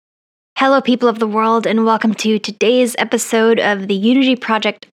Hello, people of the world, and welcome to today's episode of the Unity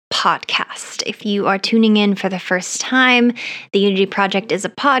Project podcast. If you are tuning in for the first time, the Unity Project is a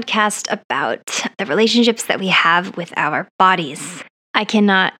podcast about the relationships that we have with our bodies. I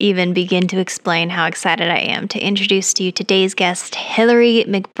cannot even begin to explain how excited I am to introduce to you today's guest, Hillary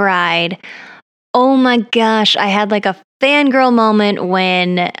McBride. Oh my gosh, I had like a fangirl moment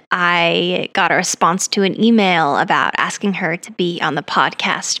when I got a response to an email about asking her to be on the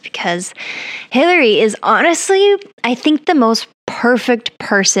podcast, because Hillary is honestly, I think, the most perfect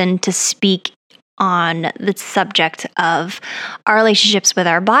person to speak on the subject of our relationships with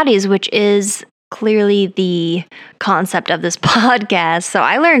our bodies, which is clearly the concept of this podcast. So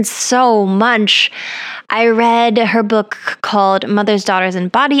I learned so much. I read her book called Mothers, Daughters,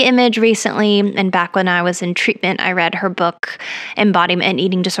 and Body Image recently, and back when I was in treatment, I read her book Embodiment and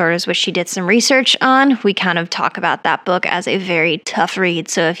Eating Disorders, which she did some research on. We kind of talk about that book as a very tough read,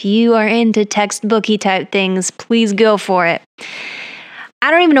 so if you are into textbooky type things, please go for it. I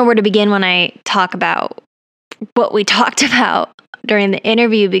don't even know where to begin when I talk about what we talked about during the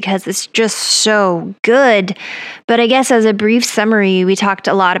interview because it's just so good. But I guess as a brief summary, we talked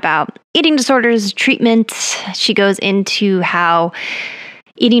a lot about eating disorders, treatment. She goes into how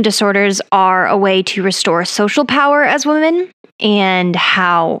eating disorders are a way to restore social power as women, and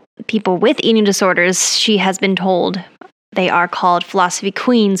how people with eating disorders, she has been told, they are called philosophy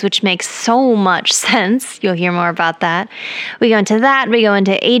queens, which makes so much sense. You'll hear more about that. We go into that. We go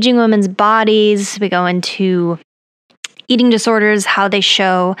into aging women's bodies. We go into eating disorders, how they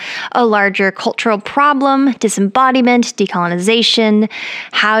show a larger cultural problem, disembodiment, decolonization.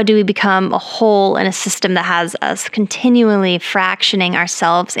 How do we become a whole in a system that has us continually fractioning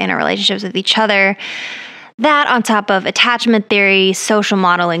ourselves and our relationships with each other? That on top of attachment theory, social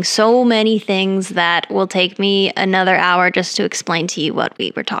modeling, so many things that will take me another hour just to explain to you what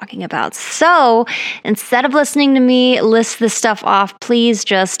we were talking about. So instead of listening to me list this stuff off, please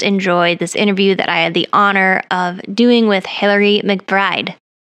just enjoy this interview that I had the honor of doing with Hillary McBride.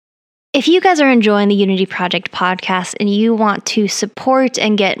 If you guys are enjoying the Unity Project podcast and you want to support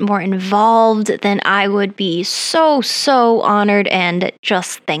and get more involved, then I would be so honored and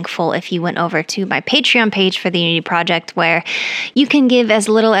just thankful if you went over to my Patreon page for the Unity Project, where you can give as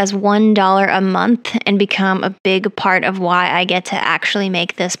little as $1 a month and become a big part of why I get to actually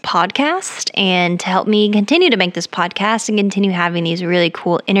make this podcast, and to help me continue to make this podcast and continue having these really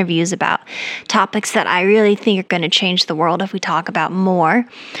cool interviews about topics that I really think are going to change the world if we talk about more.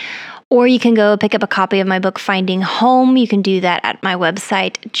 Or you can go pick up a copy of my book, Finding Home. You can do that at my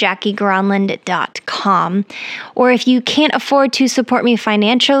website, JackieGronland.com. Or if you can't afford to support me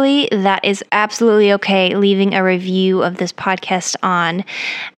financially, that is absolutely okay. Leaving a review of this podcast on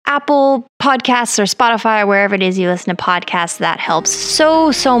Apple Podcasts or Spotify, or wherever it is you listen to podcasts, that helps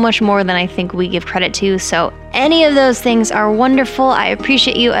so much more than I think we give credit to. So any of those things are wonderful. I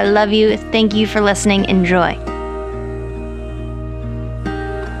appreciate you. I love you. Thank you for listening. Enjoy.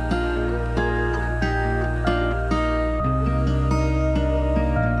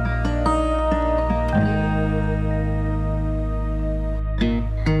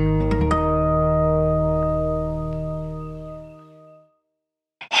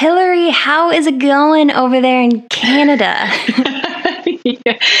 Hillary, how is it going over there in Canada?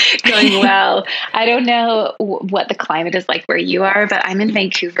 Going well. I don't know what the climate is like where you are, but I'm in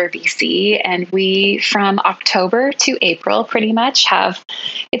Vancouver, BC, and we, from October to April, pretty much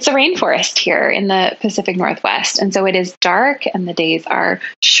it's a rainforest here in the Pacific Northwest. And so it is dark and the days are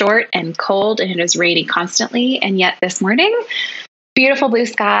short and cold, and it is raining constantly. And yet this morning, beautiful blue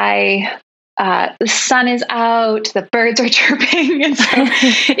sky. The sun is out, the birds are chirping. And so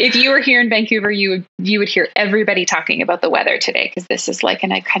if you were here in Vancouver, you would hear everybody talking about the weather today, because this is like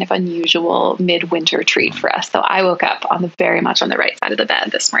a kind of unusual midwinter treat for us. So I woke up very much on the right side of the bed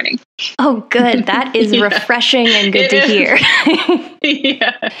this morning. Oh, good. That is refreshing and good to hear. These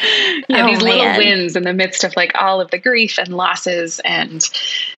little wins in the midst of like all of the grief and losses and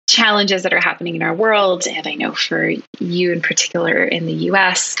challenges that are happening in our world. And I know for you in particular in the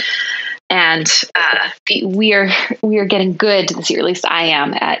US, and we are getting good this year, at least I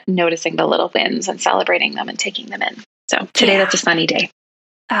am, at noticing the little wins and celebrating them and taking them in. So today, That's a sunny day.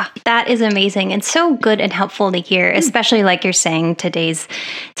 That is amazing and so good and helpful to hear, especially like you're saying, today's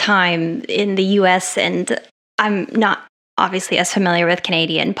time in the US. And I'm not obviously as familiar with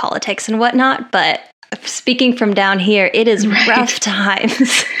Canadian politics and whatnot, but speaking from down here, it is rough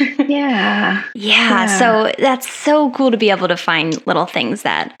times. Yeah. So that's so cool to be able to find little things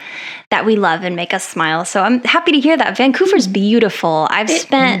that we love and make us smile. So I'm happy to hear that. Vancouver's beautiful. I've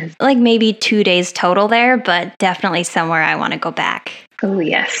spent like maybe 2 days total there, but definitely somewhere I want to go back. Oh,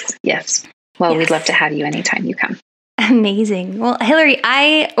 yes. Yes. Well, Yes. we'd love to have you anytime you come. Amazing. Well, Hillary,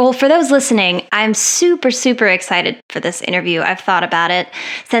 for those listening, I'm super, super excited for this interview. I've thought about it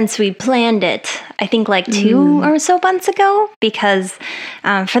since we planned it, I think like 2 or so months ago, because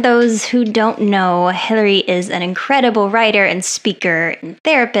for those who don't know, Hillary is an incredible writer and speaker and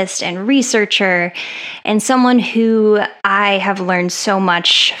therapist and researcher, and someone who I have learned so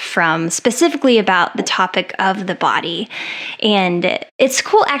much from, specifically about the topic of the body. And it's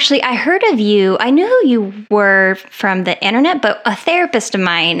cool, actually. I heard of you. I knew who you were from the internet, but a therapist of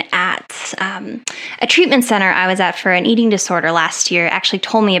mine at a treatment center I was at for an eating disorder last year actually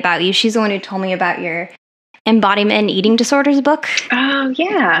told me about you. She's the one who told me about your Embodiment and Eating Disorders book. Oh,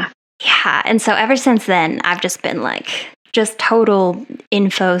 yeah. Yeah. And so ever since then, I've just been just total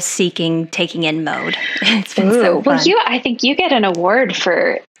info seeking, taking in mode. It's been so fun. Well, I think you get an award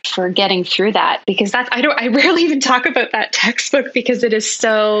for getting through that, because I rarely even talk about that textbook, because it is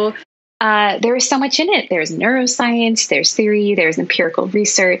so, there is so much in it. There's neuroscience, there's theory, there's empirical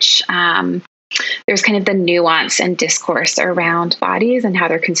research. There's kind of the nuance and discourse around bodies and how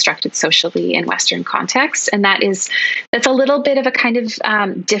they're constructed socially in Western contexts. And that's a little bit of a kind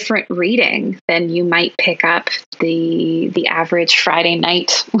of different reading than you might pick up the average Friday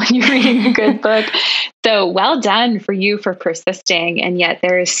night when you're reading a good book. So well done for you for persisting. And yet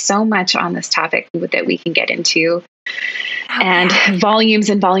there is so much on this topic that we can get into. And volumes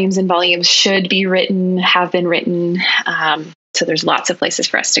and volumes and volumes should be written, have been written. So there's lots of places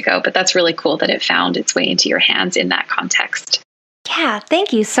for us to go, but that's really cool that it found its way into your hands in that context. Yeah,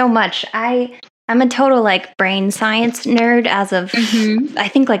 thank you so much. I'm a total brain science nerd as of, I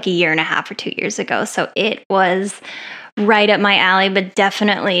think a year and a half or 2 years ago. So it was right up my alley, but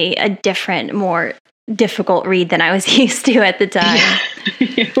definitely a different, more difficult read than I was used to at the time.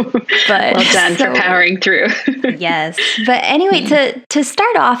 But well done for powering through. Yes. But anyway, to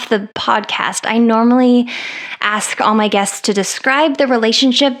start off the podcast, I normally ask all my guests to describe the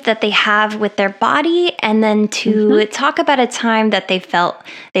relationship that they have with their body, and then to talk about a time that they felt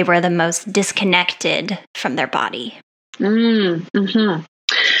they were the most disconnected from their body.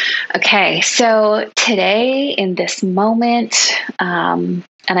 Okay, so today in this moment, and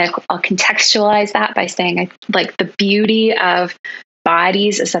I'll contextualize that by saying the beauty of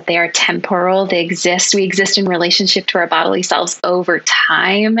bodies is that they are temporal. We exist in relationship to our bodily selves over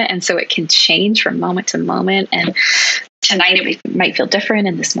time. And so it can change from moment to moment. And tonight it might feel different.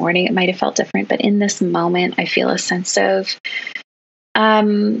 And this morning it might have felt different. But in this moment, I feel a sense of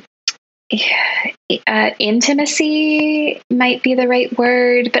intimacy might be the right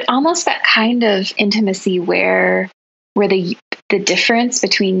word, but almost that kind of intimacy where the difference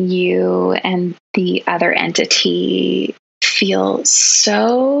between you and the other entity feel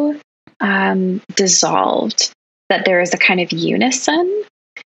so dissolved that there is a kind of unison.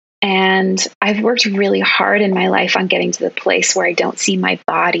 And I've worked really hard in my life on getting to the place where I don't see my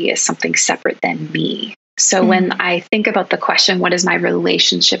body as something separate than me. So when I think about the question, what is my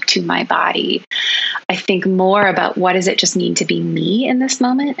relationship to my body? I think more about what does it just mean to be me in this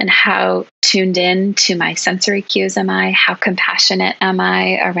moment, and how tuned in to my sensory cues am I? How compassionate am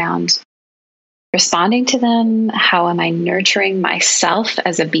I around responding to them? How am I nurturing myself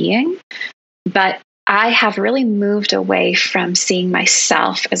as a being? But I have really moved away from seeing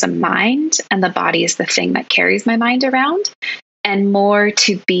myself as a mind and the body as the thing that carries my mind around, and more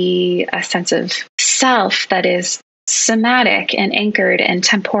to be a sense of self that is somatic and anchored and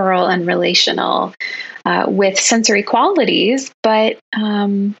temporal and relational, with sensory qualities, but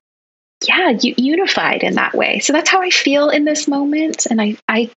unified in that way. So that's how I feel in this moment. And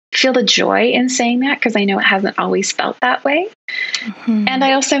I feel the joy in saying that, because I know it hasn't always felt that way. And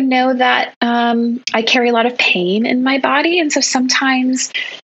I also know that I carry a lot of pain in my body. And so sometimes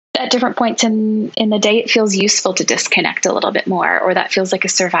at different points in the day, it feels useful to disconnect a little bit more, or that feels like a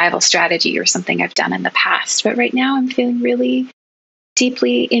survival strategy or something I've done in the past. But right now I'm feeling really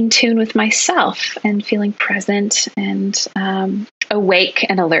deeply in tune with myself and feeling present and awake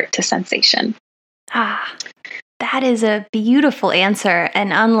and alert to sensation. That is a beautiful answer,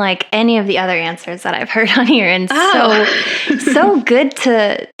 and unlike any of the other answers that I've heard on here, and so good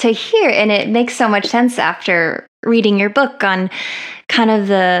to hear. And it makes so much sense after reading your book on kind of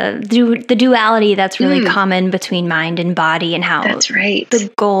the duality that's really common between mind and body, and how that's right.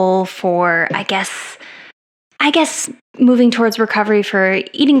 The goal for, I guess moving towards recovery for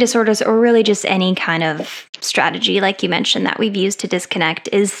eating disorders, or really just any kind of strategy, like you mentioned, that we've used to disconnect,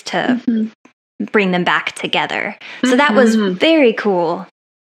 is to bring them back together. So that was very cool.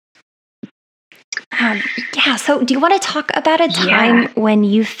 Yeah. So do you want to talk about a time when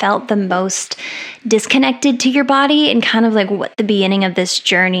you felt the most disconnected to your body and kind of like what the beginning of this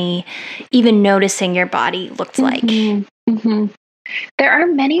journey, even noticing your body, looked like? Mm-hmm. There are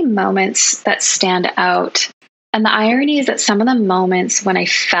many moments that stand out. And the irony is that some of the moments when I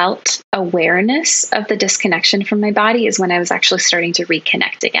felt awareness of the disconnection from my body is when I was actually starting to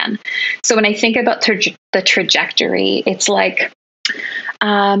reconnect again. So when I think about the trajectory, it's like,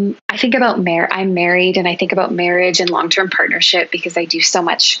 I think about I'm married, and I think about marriage and long-term partnership because I do so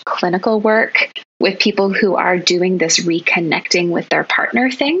much clinical work with people who are doing this reconnecting with their partner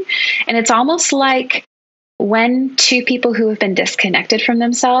thing. And it's almost like when two people who have been disconnected from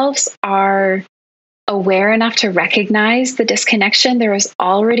themselves are aware enough to recognize the disconnection, there is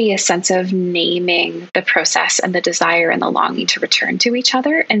already a sense of naming the process and the desire and the longing to return to each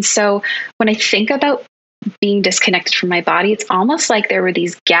other. And so when I think about being disconnected from my body, it's almost like there were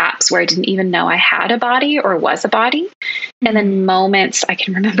these gaps where I didn't even know I had a body or was a body. And then moments, I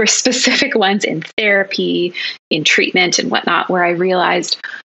can remember specific ones in therapy, in treatment and whatnot, where I realized,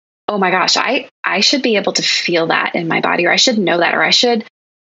 oh my gosh, I should be able to feel that in my body, or I should know that, or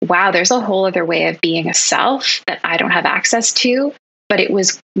wow, there's a whole other way of being a self that I don't have access to. But it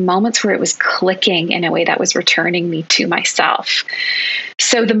was moments where it was clicking in a way that was returning me to myself.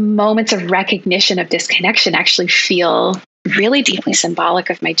 So the moments of recognition of disconnection actually feel really deeply symbolic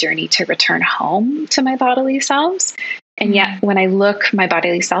of my journey to return home to my bodily selves. And yet when I look, my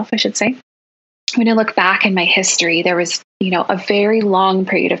bodily self, I should say, when I look back in my history, there was, a very long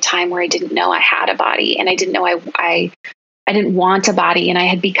period of time where I didn't know I had a body, and I didn't know I didn't want a body, and I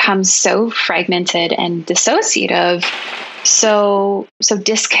had become so fragmented and dissociative, so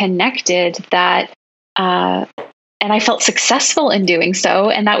disconnected that, and I felt successful in doing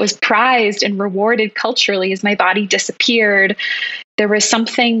so, and that was prized and rewarded culturally as my body disappeared. There was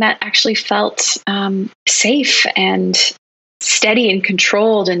something that actually felt safe and steady and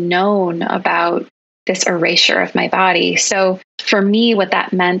controlled and known about this erasure of my body. So for me, what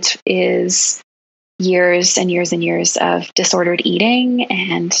that meant is years and years and years of disordered eating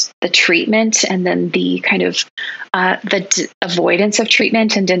and the treatment, and then the kind of avoidance of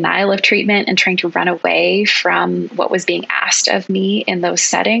treatment and denial of treatment, and trying to run away from what was being asked of me in those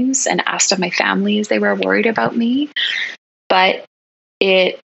settings and asked of my family as they were worried about me. But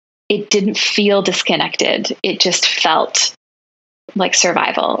it didn't feel disconnected. It just felt like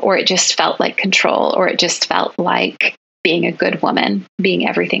survival, or it just felt like control, or it just felt like being a good woman, being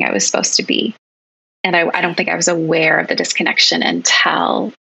everything I was supposed to be. And I don't think I was aware of the disconnection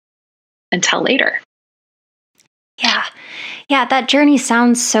until later. Yeah. Yeah. That journey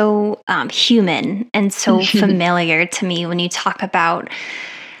sounds so human and so familiar to me when you talk about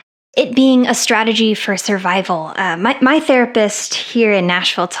it being a strategy for survival. My therapist here in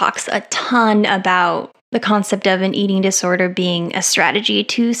Nashville talks a ton about the concept of an eating disorder being a strategy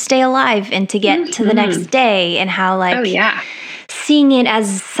to stay alive and to get to the next day, and how seeing it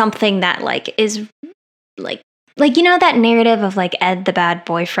as something that is that narrative of Ed the bad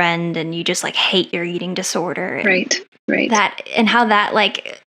boyfriend, and you just hate your eating disorder, and right, that, and how that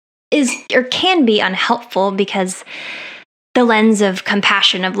is or can be unhelpful, because the lens of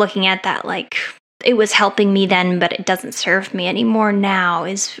compassion of looking at that it was helping me then, but it doesn't serve me anymore now,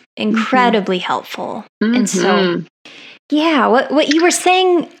 is incredibly helpful. And so what you were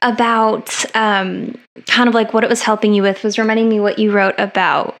saying about kind of what it was helping you with was reminding me what you wrote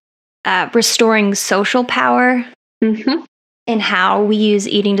about restoring social power, and how we use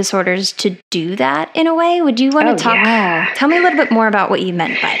eating disorders to do that in a way. Would you want to tell me a little bit more about what you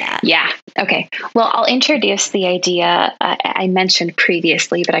meant by that? Yeah. Okay. Well, I'll introduce the idea I mentioned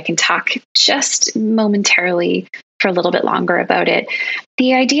previously, but I can talk just momentarily for a little bit longer about it.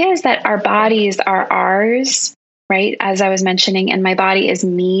 The idea is that our bodies are ours, right? As I was mentioning, and my body is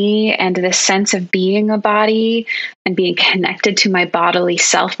me, and the sense of being a body and being connected to my bodily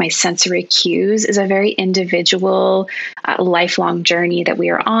self, my sensory cues, is a very individual, lifelong journey that we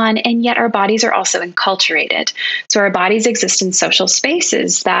are on. And yet our bodies are also enculturated. So our bodies exist in social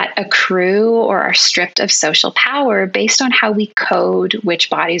spaces that accrue or are stripped of social power based on how we code which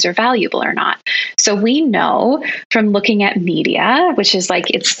bodies are valuable or not. So we know from looking at media, which is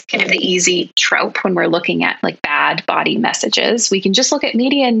it's kind of the easy trope when we're looking at bad body messages, we can just look at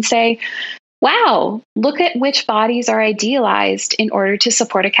media and say, wow, look at which bodies are idealized in order to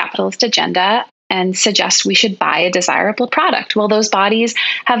support a capitalist agenda. and suggest we should buy a desirable product. Well, those bodies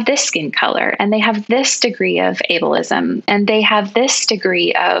have this skin color, and they have this degree of ableism, and they have this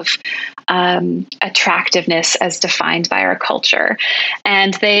degree of attractiveness as defined by our culture.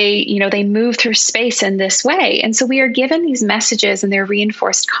 And they move through space in this way. And so we are given these messages, and they're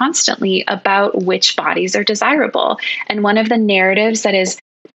reinforced constantly about which bodies are desirable. And one of the narratives that is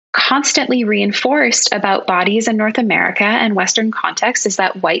constantly reinforced about bodies in North America and Western context is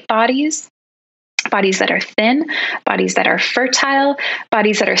that white bodies that are thin, bodies that are fertile,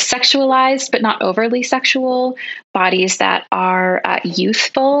 bodies that are sexualized but not overly sexual, bodies that are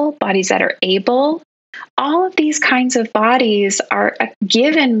youthful, bodies that are able. All of these kinds of bodies are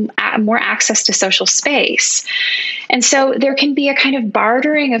given more access to social space. And so there can be a kind of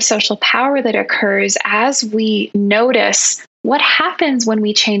bartering of social power that occurs as we notice what happens when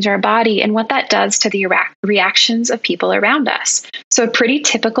we change our body and what that does to the reactions of people around us. So a pretty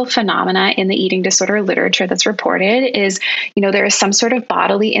typical phenomena in the eating disorder literature that's reported is, there is some sort of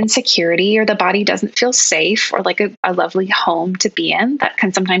bodily insecurity, or the body doesn't feel safe or like a lovely home to be in. That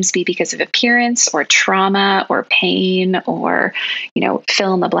can sometimes be because of appearance or trauma or pain or,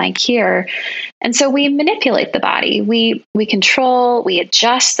 fill in the blank here. And so we manipulate the body. We control, we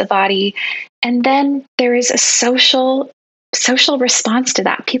adjust the body. And then there is a social response to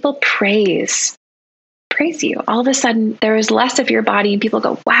that. People praise you. All of a sudden, there is less of your body, and people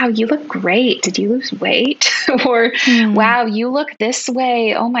go, "Wow, you look great. Did you lose weight?" Or, "Wow, you look this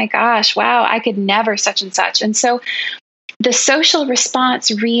way. Oh my gosh, wow, I could never such and such." And so the social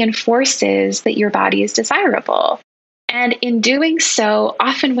response reinforces that your body is desirable. And in doing so,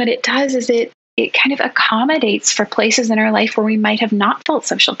 often what it does is it kind of accommodates for places in our life where we might have not felt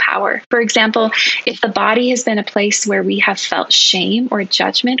social power. For example, if the body has been a place where we have felt shame or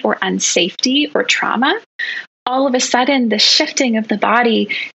judgment or unsafety or trauma, all of a sudden the shifting of the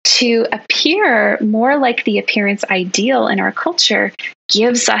body to appear more like the appearance ideal in our culture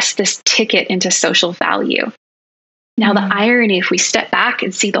gives us this ticket into social value. Now, the irony, if we step back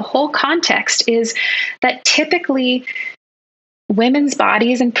and see the whole context, is that typically women's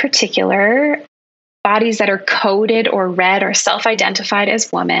bodies in particular, bodies that are coded or read or self-identified as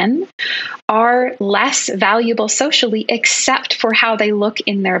women, are less valuable socially except for how they look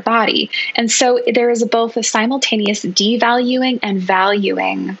in their body. And so there is both a simultaneous devaluing and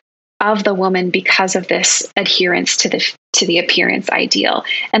valuing of the woman because of this adherence to the appearance ideal.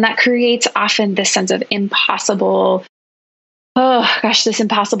 And that creates often this sense of impossible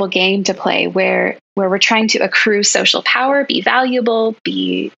game to play where we're trying to accrue social power, be valuable,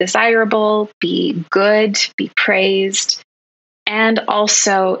 be desirable, be good, be praised. And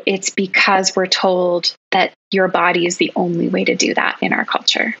also it's because we're told that your body is the only way to do that in our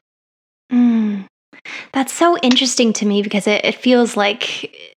culture. That's so interesting to me because it feels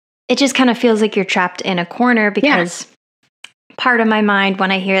like, it just kind of feels like you're trapped in a corner because part of my mind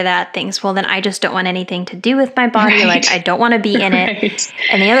when I hear that thinks, well, then I just don't want anything to do with my body. Right. Like I don't want to be in it.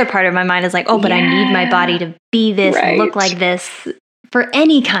 And the other part of my mind is like, oh, but I need my body to be this, look like this for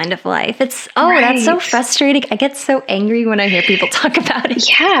any kind of life. That's so frustrating. I get so angry when I hear people talk about it.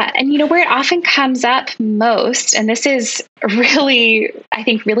 Yeah. And where it often comes up most, and this is really, I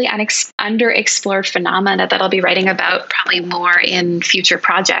think, really underexplored phenomena that I'll be writing about probably more in future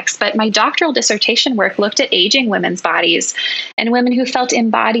projects. But my doctoral dissertation work looked at aging women's bodies and women who felt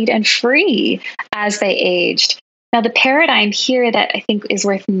embodied and free as they aged. Now, the paradigm here that I think is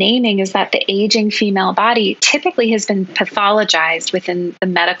worth naming is that the aging female body typically has been pathologized within the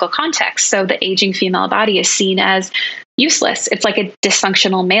medical context. So the aging female body is seen as useless. It's like a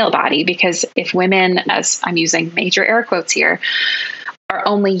dysfunctional male body, because if women, as I'm using major air quotes here, are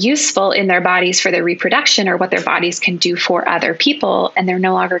only useful in their bodies for their reproduction or what their bodies can do for other people, and they're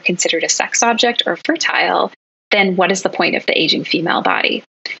no longer considered a sex object or fertile, then what is the point of the aging female body?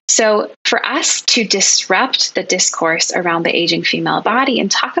 So for us to disrupt the discourse around the aging female body and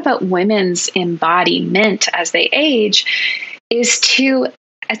talk about women's embodiment as they age is to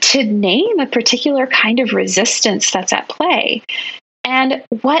name a particular kind of resistance that's at play. And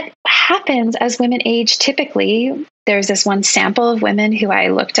what happens as women age typically, there's this one sample of women who I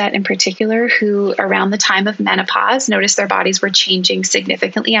looked at in particular who around the time of menopause noticed their bodies were changing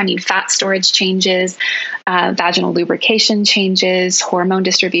significantly. I mean, fat storage changes, vaginal lubrication changes, hormone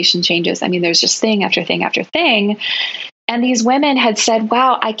distribution changes. I mean, there's just thing after thing after thing. And these women had said,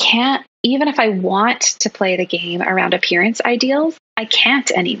 wow, I can't, even if I want to play the game around appearance ideals, I can't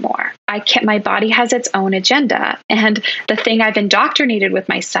anymore. My body has its own agenda. And the thing I've indoctrinated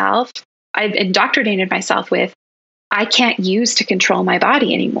myself with, I can't use to control my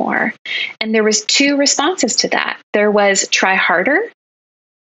body anymore. And there was two responses to that. There was try harder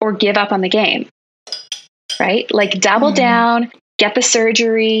or give up on the game. right? Like double down, get the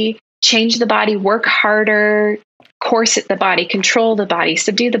surgery, change the body, work harder, corset the body, control the body,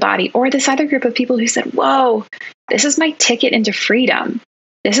 subdue the body. Or this other group of people who said, whoa, this is my ticket into freedom.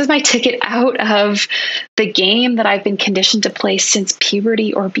 This is my ticket out of the game that I've been conditioned to play since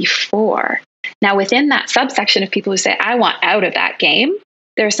puberty or before. Now, within that subsection of people who say, I want out of that game,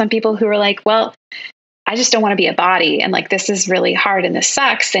 there are some people who are like, well, I just don't want to be a body. And like, this is really hard and this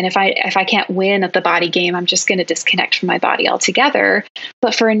sucks. And if I can't win at the body game, I'm just going to disconnect from my body altogether.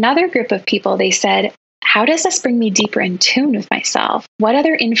 But for another group of people, they said, how does this bring me deeper in tune with myself? What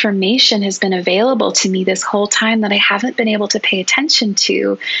other information has been available to me this whole time that I haven't been able to pay attention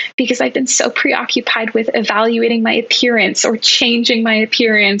to because I've been so preoccupied with evaluating my appearance or changing my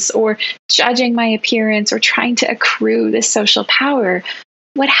appearance or judging my appearance or trying to accrue this social power?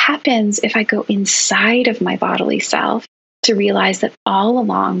 What happens if I go inside of my bodily self to realize that all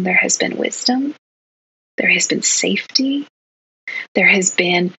along there has been wisdom, there has been safety, there has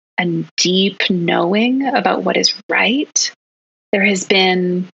been a deep knowing about what is right, there has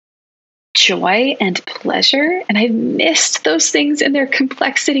been joy and pleasure, and I've missed those things in their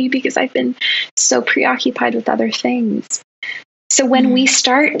complexity because I've been so preoccupied with other things. So when we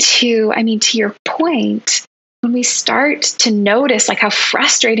start to, to your point, when we start to notice like how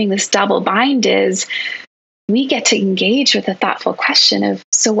frustrating this double bind is, we get to engage with a thoughtful question of,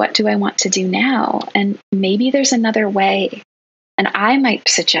 so what do I want to do now? And maybe there's another way. And I might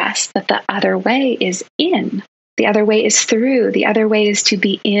suggest that the other way is in. The other way is through. The other way is to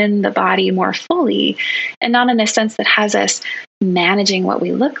be in the body more fully, and not in a sense that has us managing what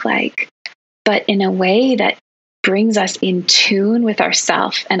we look like, but in a way that brings us in tune with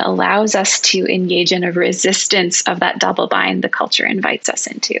ourself and allows us to engage in a resistance of that double bind the culture invites us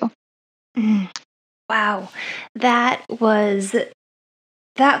into. Wow. That's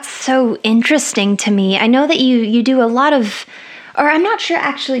so interesting to me. I know that you do a lot of, or I'm not sure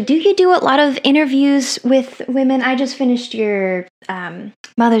actually, do you do a lot of interviews with women? I just finished your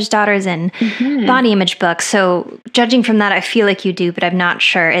Mothers, Daughters, and Body Image book. So judging from that, I feel like you do, but I'm not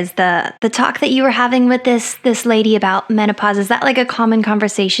sure. Is the talk that you were having with this lady about menopause, is that like a common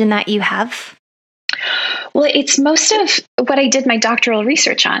conversation that you have? Well, it's most of what I did my doctoral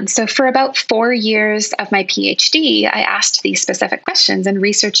research on. So for about 4 years of my PhD, I asked these specific questions and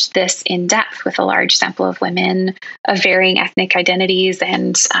researched this in depth with a large sample of women of varying ethnic identities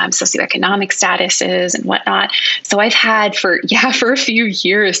and socioeconomic statuses and whatnot. So I've had for a few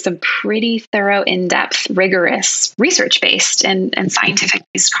years, some pretty thorough, in-depth, rigorous, research-based and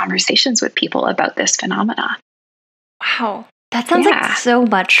scientific-based conversations with people about this phenomena. Wow. That sounds like so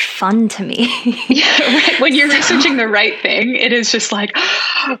much fun to me. Yeah, right. When you're researching the right thing, it is just like,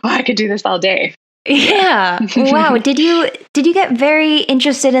 oh, I could do this all day. Yeah. Wow. Did you get very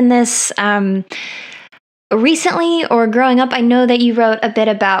interested in this recently or growing up? I know that you wrote a bit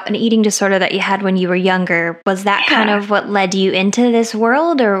about an eating disorder that you had when you were younger. Was that kind of what led you into this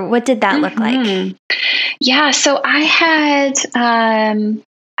world, or what did that look like? Yeah. So I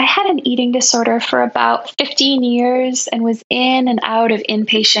had an eating disorder for about 15 years and was in and out of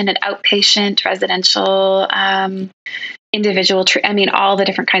inpatient and outpatient residential, individual, all the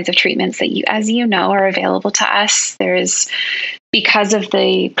different kinds of treatments that as you know, are available to us. There's, because of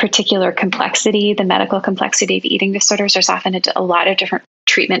the particular complexity, the medical complexity of eating disorders, there's often a lot of different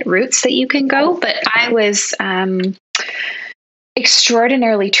treatment routes that you can go. But I was,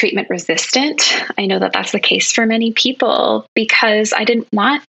 extraordinarily treatment resistant. I know that that's the case for many people because I didn't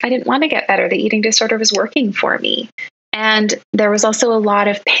want to get better. The eating disorder was working for me. And there was also a lot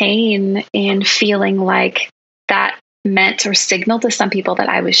of pain in feeling like that meant or signaled to some people that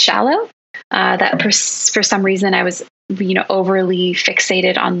I was shallow, that for some reason I was, overly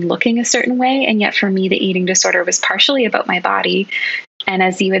fixated on looking a certain way. And yet for me, the eating disorder was partially about my body. And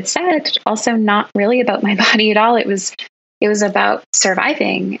as you had said, also not really about my body at all. It was about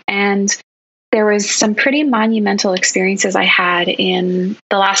surviving. And there was some pretty monumental experiences I had in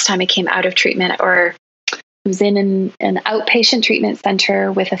the last time I came out of treatment, or I was in an outpatient treatment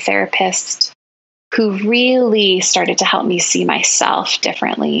center with a therapist who really started to help me see myself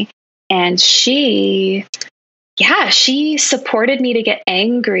differently. And she supported me to get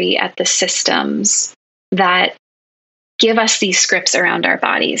angry at the systems that give us these scripts around our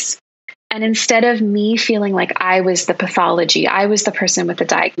bodies. And instead of me feeling like I was the pathology, I was the person with the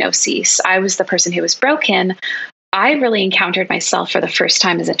diagnosis, I was the person who was broken, I really encountered myself for the first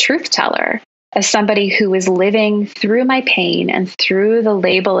time as a truth teller, as somebody who was living through my pain and through the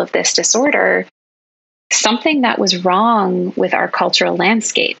label of this disorder, something that was wrong with our cultural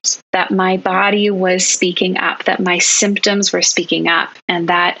landscapes, that my body was speaking up, that my symptoms were speaking up, and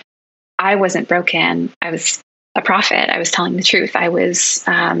that I wasn't broken. I was a prophet. I was telling the truth. I was,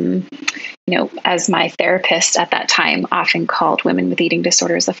 as my therapist at that time often called women with eating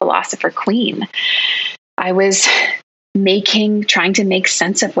disorders the philosopher queen. I was trying to make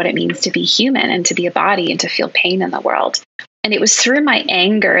sense of what it means to be human and to be a body and to feel pain in the world. And it was through my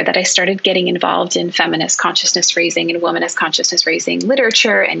anger that I started getting involved in feminist consciousness raising and womanist consciousness raising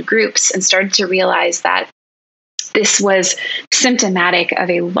literature and groups, and started to realize that this was symptomatic of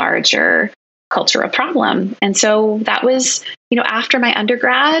a larger cultural problem. And so that was, after my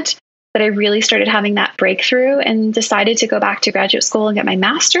undergrad, that I really started having that breakthrough and decided to go back to graduate school and get my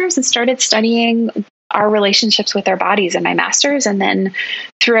master's, and started studying our relationships with our bodies in my master's. And then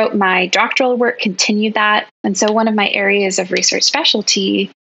throughout my doctoral work, continued that. And so one of my areas of research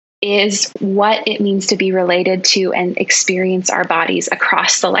specialty is what it means to be related to and experience our bodies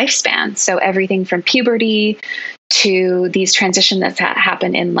across the lifespan. So everything from puberty to these transitions that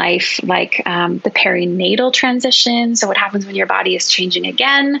happen in life, like the perinatal transition. So what happens when your body is changing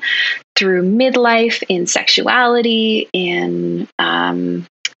again, through midlife, in sexuality, in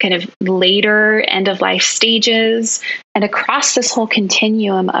kind of later end of life stages, and across this whole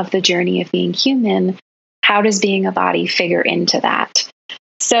continuum of the journey of being human. How does being a body figure into that?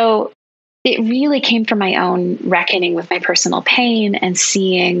 So it really came from my own reckoning with my personal pain and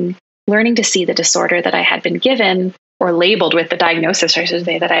learning to see the disorder that I had been given, or labeled with the diagnosis, I should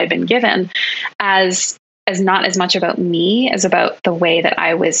say, that I had been given, as not as much about me as about the way that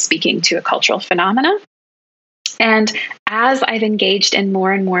I was speaking to a cultural phenomena. And as I've engaged in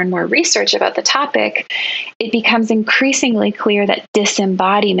more and more and more research about the topic, it becomes increasingly clear that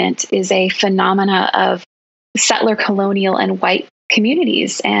disembodiment is a phenomena of settler, colonial, and white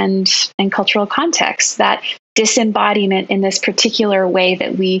communities and cultural contexts. That disembodiment in this particular way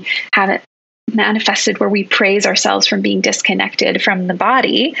that we have it manifested, where we praise ourselves from being disconnected from the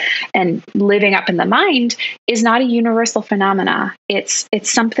body and living up in the mind, is not a universal phenomena. It's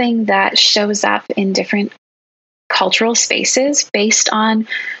something that shows up in different cultural spaces based on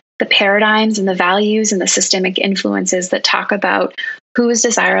the paradigms and the values and the systemic influences that talk about who is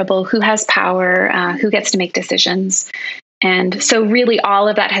desirable, who has power, who gets to make decisions. And so really all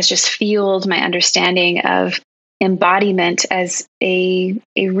of that has just fueled my understanding of embodiment as a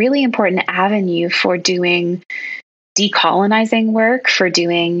really important avenue for doing decolonizing work, for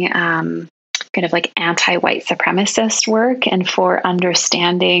doing kind of like anti-white supremacist work, and for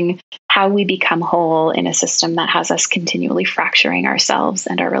understanding how we become whole in a system that has us continually fracturing ourselves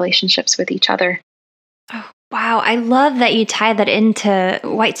and our relationships with each other. Oh, wow. I love that you tie that into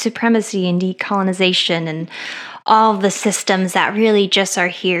white supremacy and decolonization and all the systems that really just are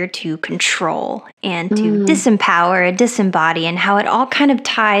here to control and to disempower and disembody, and how it all kind of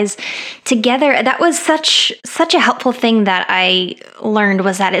ties together. That was such a helpful thing that I learned,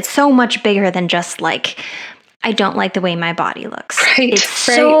 was that it's so much bigger than just like, I don't like the way my body looks. Right, it's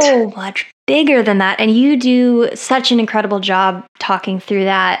so much bigger than that. And you do such an incredible job talking through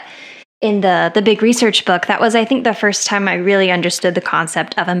that in the big research book. That was, I think, the first time I really understood the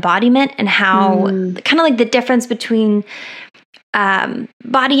concept of embodiment, and how kind of like the difference between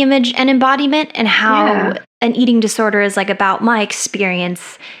body image and embodiment, and how an eating disorder is like about my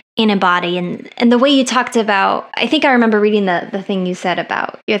experience in a body. And the way you talked about, I think I remember reading the thing you said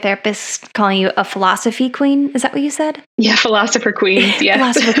about your therapist calling you a philosophy queen. Is that what you said? Yeah, philosopher queen. Yeah.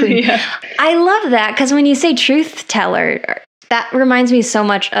 Philosopher queen. Yeah. I love that, because when you say truth teller, that reminds me so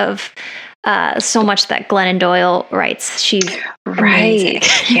much of so much that Glennon Doyle writes. She's amazing.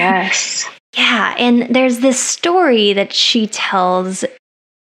 Right. Yes. Yeah. And there's this story that she tells.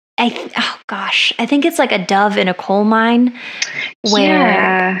 I think it's like a dove in a coal mine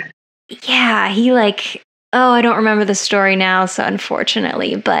where, he like, I don't remember the story now, so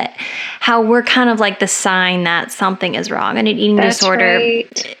unfortunately, but how we're kind of like the sign that something is wrong in an eating disorder.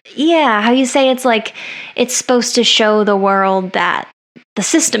 Right. Yeah. How you say it's like, it's supposed to show the world that the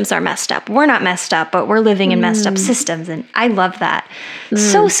systems are messed up. We're not messed up, but we're living in messed up systems. And I love that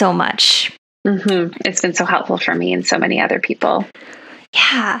so much. Mm-hmm. It's been so helpful for me and so many other people.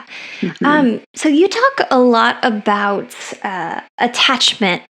 Yeah. So you talk a lot about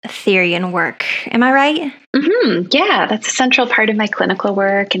attachment theory and work. Am I right? Mm-hmm. Yeah, that's a central part of my clinical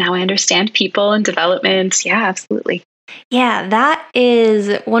work and how I understand people and development. Yeah, absolutely. Yeah, that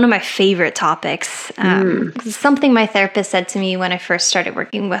is one of my favorite topics. Something my therapist said to me when I first started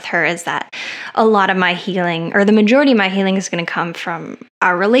working with her is that a lot of my healing, or the majority of my healing, is going to come from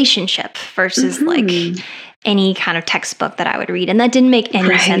our relationship versus like any kind of textbook that I would read. And that didn't make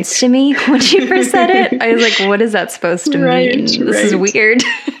any sense to me when she first said it. I was like, what is that supposed to mean? This is weird.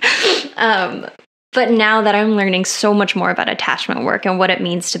 But now that I'm learning so much more about attachment work and what it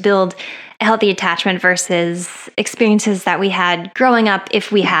means to build a healthy attachment versus experiences that we had growing up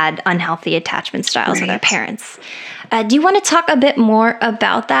if we had unhealthy attachment styles with our parents. Do you want to talk a bit more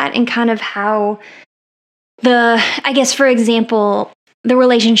about that and kind of how I guess, for example, the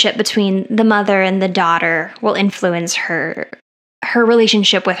relationship between the mother and the daughter will influence her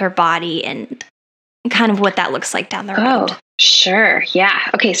relationship with her body and kind of what that looks like down the road? Oh, sure. Yeah.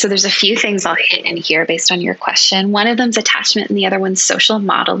 Okay. So there's a few things I'll hit in here based on your question. One of them's attachment and the other one's social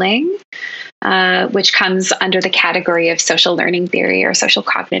modeling, which comes under the category of social learning theory or social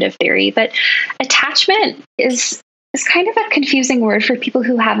cognitive theory. But attachment is kind of a confusing word for people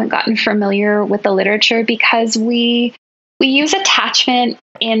who haven't gotten familiar with the literature, because we use attachment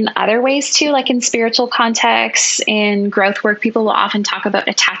in other ways too, like in spiritual contexts, in growth work. People will often talk about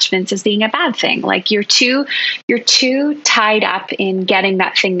attachments as being a bad thing. Like you're too tied up in getting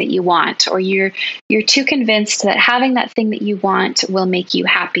that thing that you want, or you're too convinced that having that thing that you want will make you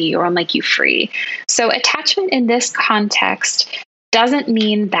happy or will make you free. So attachment in this context doesn't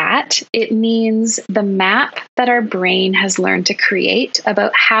mean that. It means the map that our brain has learned to create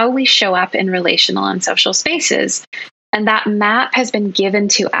about how we show up in relational and social spaces. And that map has been given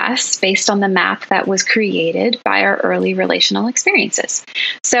to us based on the map that was created by our early relational experiences.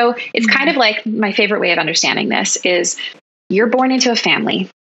 So it's kind of like, my favorite way of understanding this is, you're born into a family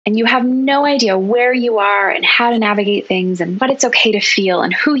and you have no idea where you are and how to navigate things and what it's okay to feel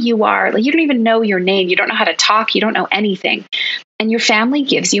and who you are. Like, you don't even know your name. You don't know how to talk. You don't know anything. And your family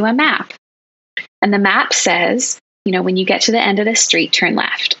gives you a map. And the map says, when you get to the end of the street, turn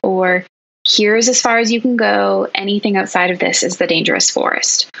left. Or here's as far as you can go. Anything outside of this is the dangerous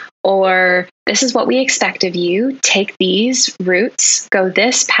forest. Or this is what we expect of you. Take these routes, go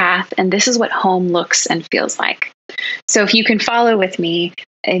this path, and this is what home looks and feels like. So if you can follow with me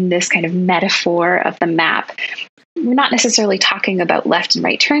in this kind of metaphor of the map, we're not necessarily talking about left and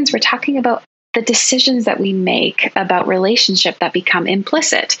right turns. We're talking about the decisions that we make about relationship that become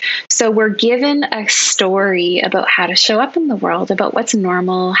implicit. So we're given a story about how to show up in the world, about what's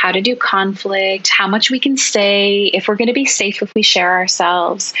normal, how to do conflict, how much we can say, if we're going to be safe if we share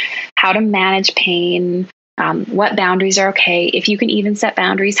ourselves, how to manage pain, what boundaries are okay, if you can even set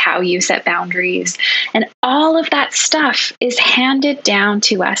boundaries, how you set boundaries. And all of that stuff is handed down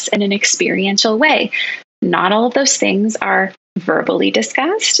to us in an experiential way. Not all of those things are verbally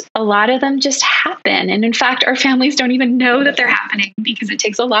discussed. A lot of them just happen. And in fact, our families don't even know that they're happening, because it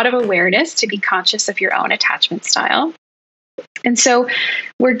takes a lot of awareness to be conscious of your own attachment style. And so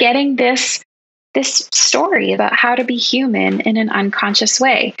we're getting this story about how to be human in an unconscious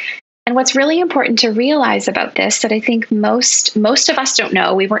way. And what's really important to realize about this, that I think most of us don't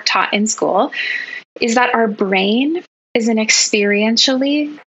know, we weren't taught in school, is that our brain is an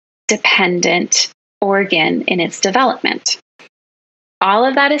experientially dependent organ in its development. All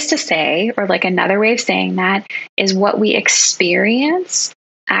of that is to say, or like another way of saying that, is what we experience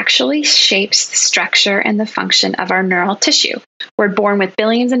actually shapes the structure and the function of our neural tissue. We're born with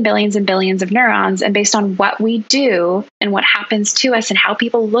billions and billions and billions of neurons, and based on what we do and what happens to us and how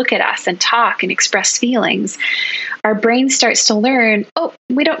people look at us and talk and express feelings, our brain starts to learn, oh,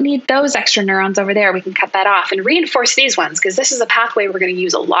 we don't need those extra neurons over there. We can cut that off and reinforce these ones, because this is a pathway we're going to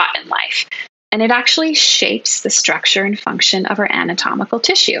use a lot in life. And it actually shapes the structure and function of our anatomical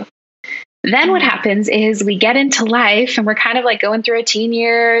tissue. Then what happens is we get into life and we're kind of like going through our teen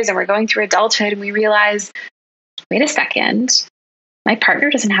years and we're going through adulthood, and we realize, wait a second, my partner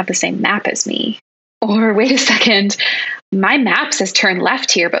doesn't have the same map as me. Or wait a second, my map says turn left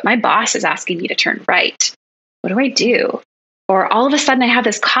here, but my boss is asking me to turn right. What do I do? Or all of a sudden I have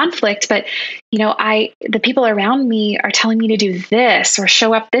this conflict, but the people around me are telling me to do this or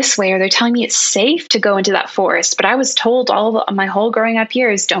show up this way, or they're telling me it's safe to go into that forest. But I was told all of my whole growing up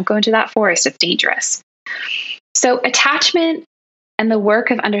years, don't go into that forest, it's dangerous. So attachment and the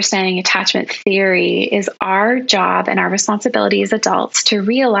work of understanding attachment theory is our job and our responsibility as adults to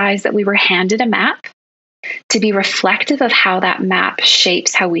realize that we were handed a map, to be reflective of how that map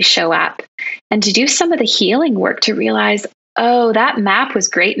shapes how we show up, and to do some of the healing work to realize, oh, that map was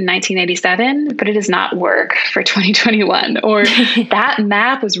great in 1987, but it does not work for 2021. Or that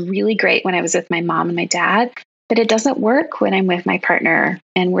map was really great when I was with my mom and my dad, but it doesn't work when I'm with my partner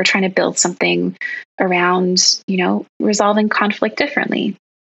and we're trying to build something around, resolving conflict differently.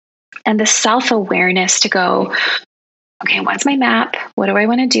 And the self-awareness to go, okay, what's my map? What do I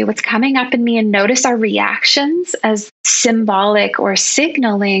want to do? What's coming up in me? And notice our reactions as symbolic or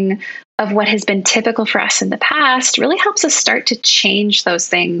signaling of what has been typical for us in the past really helps us start to change those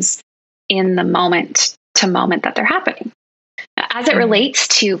things in the moment to moment that they're happening. As it relates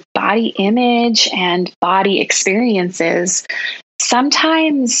to body image and body experiences,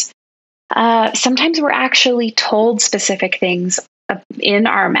 sometimes we're actually told specific things in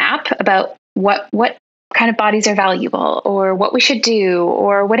our map about what kind of bodies are valuable, or what we should do,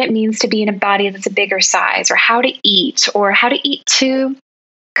 or what it means to be in a body that's a bigger size, or how to eat to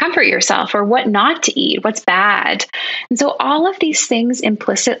comfort yourself, or what not to eat, what's bad. And so all of these things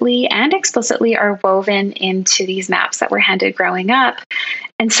implicitly and explicitly are woven into these maps that we're handed growing up.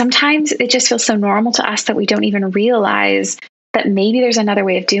 And sometimes it just feels so normal to us that we don't even realize that maybe there's another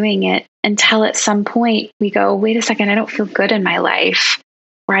way of doing it, until at some point we go, wait a second, I don't feel good in my life,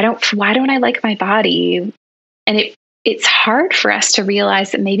 or why don't I like my body? And it's hard for us to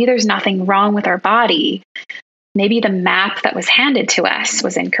realize that maybe there's nothing wrong with our body. Maybe the map that was handed to us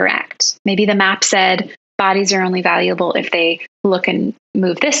was incorrect. Maybe the map said bodies are only valuable if they look and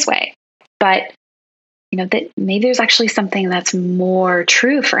move this way. But that maybe there's actually something that's more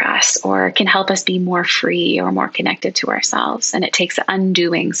true for us, or can help us be more free or more connected to ourselves. And it takes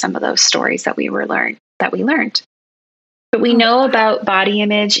undoing some of those stories that we learned. But we know about body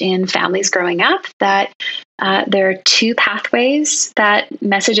image in families growing up that there are two pathways that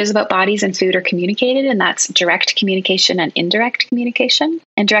messages about bodies and food are communicated, and that's direct communication and indirect communication.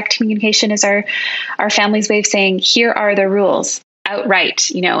 And direct communication is our family's way of saying, here are the rules outright.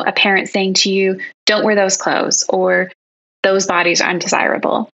 A parent saying to you, don't wear those clothes, or those bodies are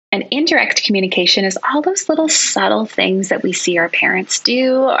undesirable. And indirect communication is all those little subtle things that we see our parents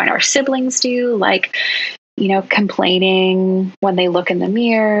do and our siblings do, like complaining when they look in the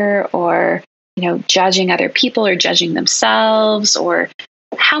mirror, or, judging other people or judging themselves, or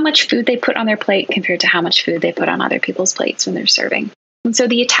how much food they put on their plate compared to how much food they put on other people's plates when they're serving. And so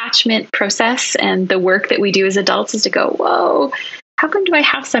the attachment process and the work that we do as adults is to go, whoa, how come do I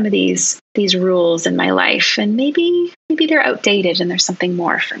have some of these rules in my life? And maybe they're outdated and there's something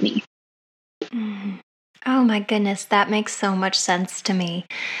more for me. Mm. Oh my goodness, that makes so much sense to me.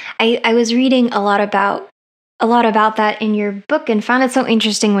 I was reading a lot about that in your book, and found it so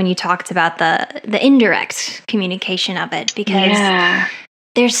interesting when you talked about the indirect communication of it, because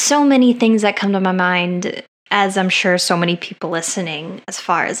there's so many things that come to my mind, as I'm sure so many people listening, as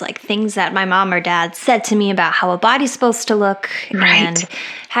far as like things that my mom or dad said to me about how a body's supposed to look, right, and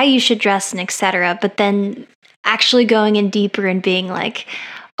how you should dress, and etc. But then actually going in deeper and being like,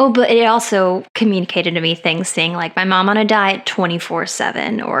 oh, but it also communicated to me things saying like my mom on a diet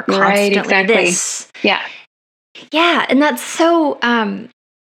 24/7, or constantly this. Yeah, and that's so,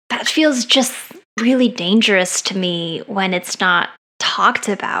 that feels just really dangerous to me when it's not talked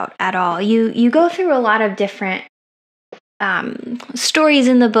about at all. You go through a lot of different stories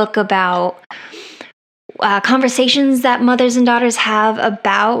in the book about conversations that mothers and daughters have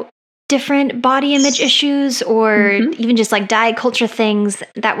about different body image issues, or even just like diet culture things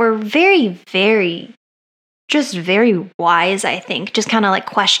that were very, very wise, I think, just kind of like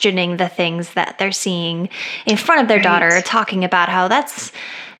questioning the things that they're seeing in front of their daughter, talking about how that's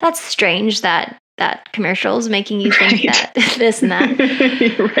strange that commercial's making you think that this and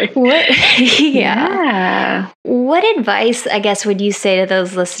that. What advice, I guess, would you say to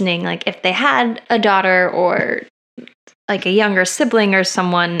those listening, like if they had a daughter or like a younger sibling or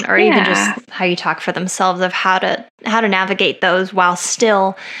someone, or even just how you talk for themselves, of how to navigate those while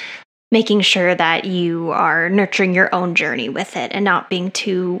still making sure that you are nurturing your own journey with it and not being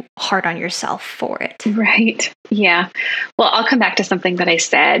too hard on yourself for it. Right. Yeah. Well, I'll come back to something that I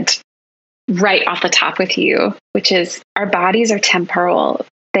said right off the top with you, which is our bodies are temporal.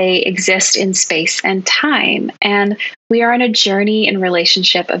 They exist in space and time. And we are on a journey in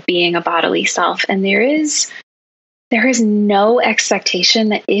relationship of being a bodily self. And there is no expectation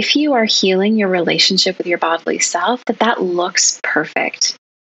that if you are healing your relationship with your bodily self, that looks perfect.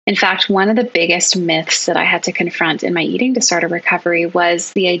 In fact, one of the biggest myths that I had to confront in my eating disorder recovery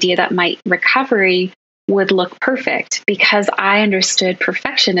was the idea that my recovery would look perfect, because I understood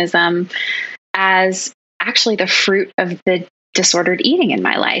perfectionism as actually the fruit of the disordered eating in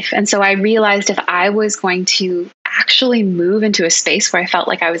my life. And so I realized if I was going to actually move into a space where I felt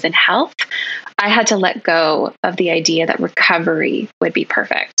like I was in health, I had to let go of the idea that recovery would be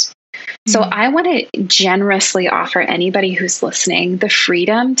perfect. So I want to generously offer anybody who's listening the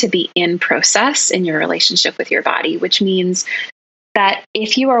freedom to be in process in your relationship with your body, which means that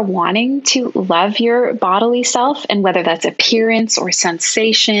if you are wanting to love your bodily self, and whether that's appearance or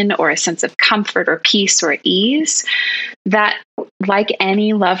sensation or a sense of comfort or peace or ease, that like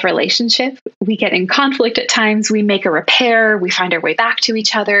any love relationship, we get in conflict at times, we make a repair, we find our way back to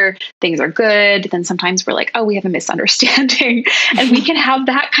each other, things are good. Then sometimes we're like, oh, we have a misunderstanding. And we can have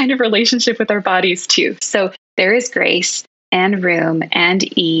that kind of relationship with our bodies too. So there is grace. and room and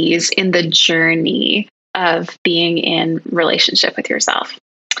ease in the journey of being in relationship with yourself.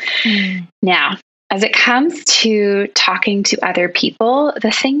 Now, as it comes to talking to other people,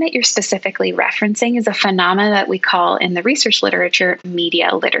 the thing that you're specifically referencing is a phenomena that we call in the research literature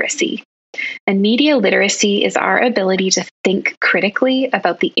media literacy. And media literacy is our ability to think critically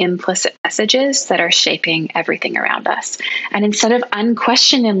about the implicit messages that are shaping everything around us. And instead of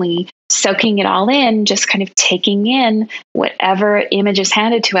unquestioningly soaking it all in, just kind of taking in whatever image is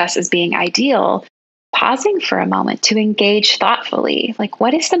handed to us as being ideal, pausing for a moment to engage thoughtfully. Like,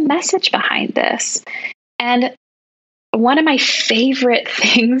 what is the message behind this? And one of my favorite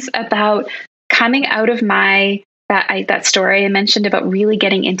things about coming out of that story I mentioned about really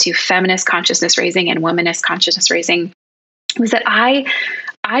getting into feminist consciousness raising and womanist consciousness raising was that I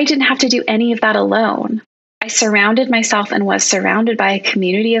didn't have to do any of that alone. I surrounded myself and was surrounded by a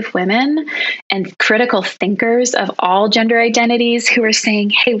community of women and critical thinkers of all gender identities who were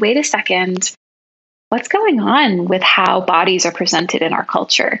saying, hey, wait a second, what's going on with how bodies are presented in our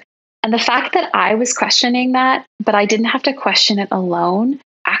culture? And the fact that I was questioning that, but I didn't have to question it alone,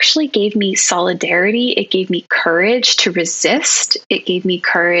 actually gave me solidarity. It gave me courage to resist. It gave me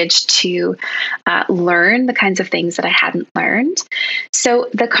courage to learn the kinds of things that I hadn't learned. So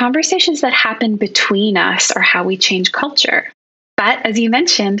the conversations that happen between us are how we change culture. But as you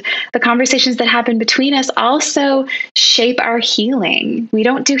mentioned, the conversations that happen between us also shape our healing. We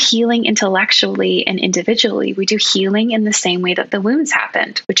don't do healing intellectually and individually. We do healing in the same way that the wounds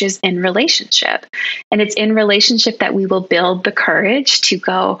happened, which is in relationship. And it's in relationship that we will build the courage to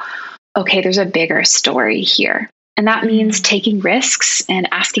go, okay, there's a bigger story here. And that means taking risks and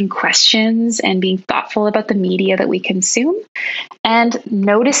asking questions and being thoughtful about the media that we consume and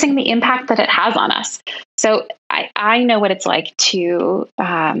noticing the impact that it has on us. So I know what it's like to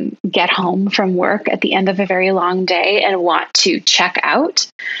get home from work at the end of a very long day and want to check out.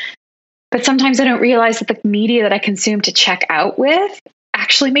 But sometimes I don't realize that the media that I consume to check out with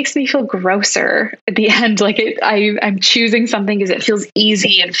actually makes me feel grosser at the end. Like I'm choosing something because it feels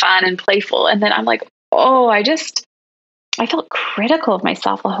easy and fun and playful. And then I'm like, oh, I felt critical of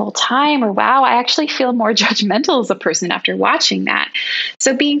myself the whole time, or wow, I actually feel more judgmental as a person after watching that.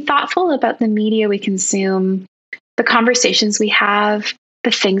 So being thoughtful about the media we consume, the conversations we have,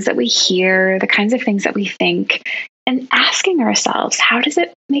 the things that we hear, the kinds of things that we think, and asking ourselves, how does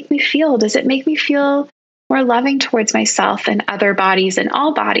it make me feel? Does it make me feel more loving towards myself and other bodies and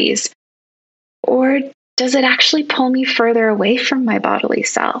all bodies? Or does it actually pull me further away from my bodily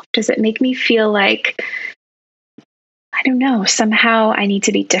self? Does it make me feel like, I don't know, somehow I need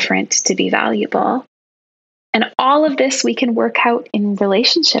to be different to be valuable? And all of this we can work out in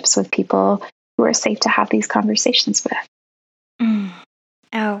relationships with people who are safe to have these conversations with.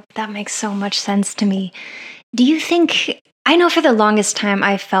 Oh, that makes so much sense to me. Do you think, I know for the longest time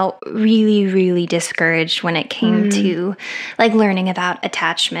I felt really, really discouraged when it came to like learning about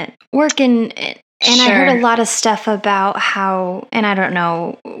attachment work and I heard a lot of stuff about how, and I don't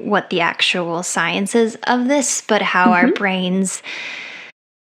know what the actual science is of this, but how our brains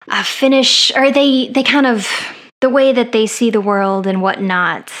finish, or they kind of, the way that they see the world and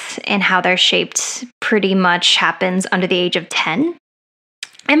whatnot and how they're shaped pretty much happens under the age of 10.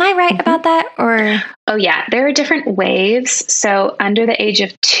 Am I right about that? Or oh yeah, there are different waves. So under the age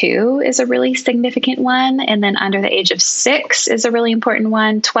of 2 is a really significant one, and then under the age of 6 is a really important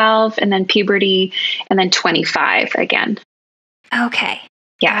one, 12, and then puberty, and then 25 again. Okay.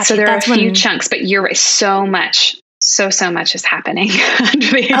 Yeah. Gotcha. So there are a few chunks, but you're right. So much is happening under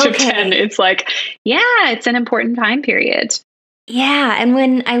the age of 10. It's like, yeah, it's an important time period. Yeah. And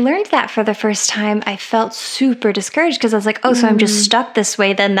when I learned that for the first time, I felt super discouraged because I was like, oh, so I'm just stuck this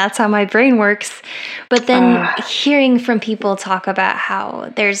way. Then that's how my brain works. But then hearing from people talk about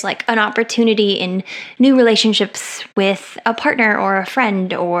how there's like an opportunity in new relationships with a partner or a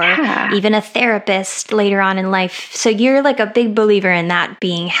friend or even a therapist later on in life. So you're like a big believer in that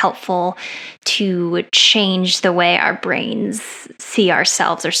being helpful to change the way our brains see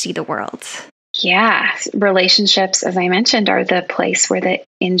ourselves or see the world. Yeah. Relationships, as I mentioned, are the place where the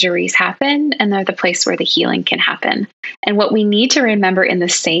injuries happen, and they're the place where the healing can happen. And what we need to remember in the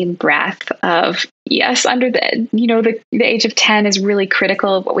same breath of, yes, under the age of 10 is really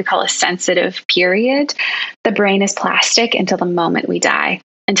critical of what we call a sensitive period. The brain is plastic until the moment we die.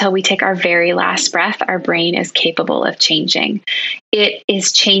 Until we take our very last breath, our brain is capable of changing. It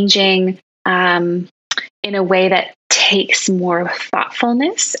is changing in a way that takes more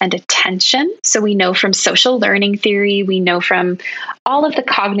thoughtfulness and attention. So we know from social learning theory, we know from all of the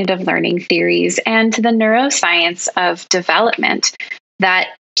cognitive learning theories and the neuroscience of development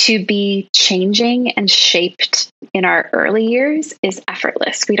that to be changing and shaped in our early years is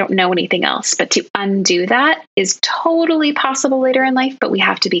effortless. We don't know anything else, but to undo that is totally possible later in life, but we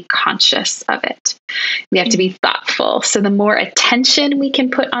have to be conscious of it. We have to be thoughtful. So the more attention we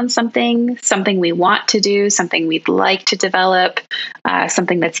can put on something we want to do, something we'd like to develop,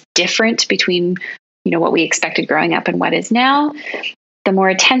 something that's different between, what we expected growing up and what is now, the more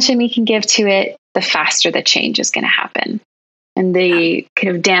attention we can give to it, the faster the change is going to happen. And the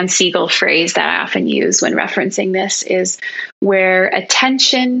kind of Dan Siegel phrase that I often use when referencing this is, where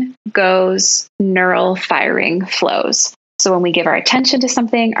attention goes, neural firing flows. So when we give our attention to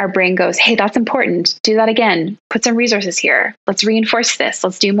something, our brain goes, hey, that's important. Do that again. Put some resources here. Let's reinforce this.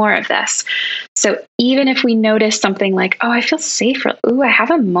 Let's do more of this. So even if we notice something like, oh, I feel safe. Ooh, I have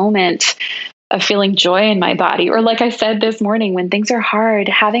a moment of feeling joy in my body. Or like I said this morning, when things are hard,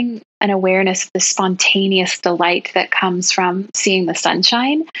 having an awareness of the spontaneous delight that comes from seeing the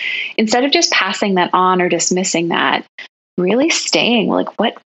sunshine, instead of just passing that on or dismissing that, really staying like,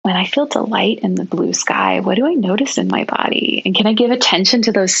 when I feel delight in the blue sky, what do I notice in my body? And can I give attention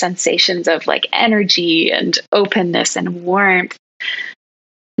to those sensations of like energy and openness and warmth?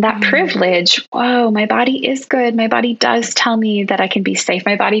 That privilege, whoa, my body is good. My body does tell me that I can be safe.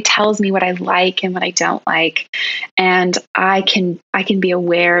 My body tells me what I like and what I don't like. And I can be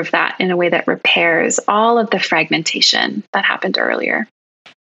aware of that in a way that repairs all of the fragmentation that happened earlier.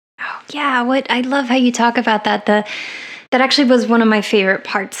 Oh, yeah. I love how you talk about that. That actually was one of my favorite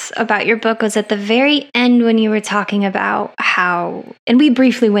parts about your book, was at the very end when you were talking about how, and we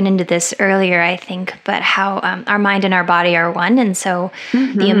briefly went into this earlier, I think, but how our mind and our body are one. And so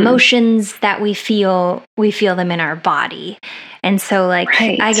the emotions that we feel them in our body. And so right.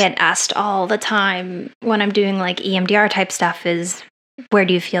 I get asked all the time when I'm doing like EMDR type stuff is, where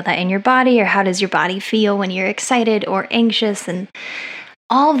do you feel that in your body? Or how does your body feel when you're excited or anxious? And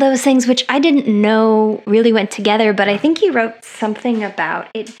all of those things, which I didn't know really went together, but I think you wrote something about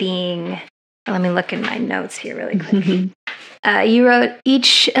it being, let me look in my notes here really quick. You wrote,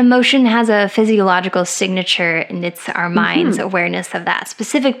 each emotion has a physiological signature, and it's our mind's awareness of that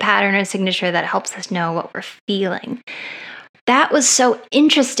specific pattern or signature that helps us know what we're feeling. That was so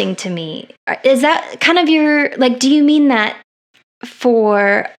interesting to me. Is that kind of do you mean that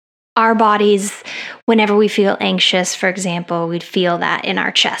for our bodies, whenever we feel anxious, for example, we'd feel that in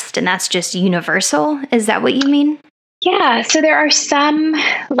our chest, and that's just universal? Is that what you mean? Yeah. So there are some,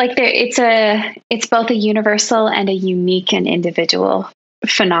 it's both a universal and a unique and individual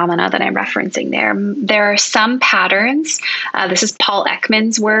phenomena that I'm referencing there. There are some patterns. This is Paul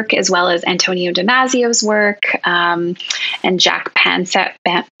Ekman's work, as well as Antonio Damasio's work, and Jack Panksepp's.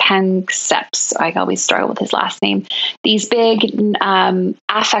 I always struggle with his last name. These big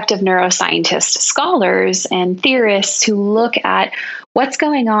affective neuroscientist scholars and theorists who look at what's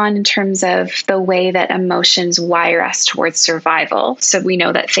going on in terms of the way that emotions wire us towards survival. So we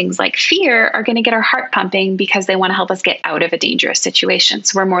know that things like fear are going to get our heart pumping because they want to help us get out of a dangerous situation.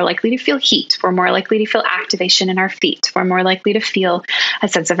 So we're more likely to feel heat. We're more likely to feel activation in our feet. We're more likely to feel a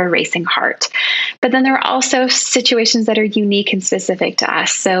sense of a racing heart. But then there are also situations that are unique and specific to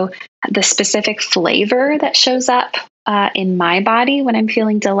us. So the specific flavor that shows up in my body when I'm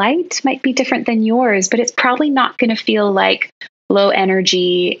feeling delight might be different than yours, but it's probably not going to feel like low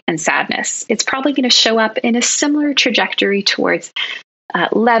energy and sadness. It's probably going to show up in a similar trajectory towards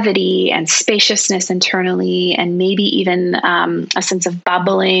levity and spaciousness internally, and maybe even a sense of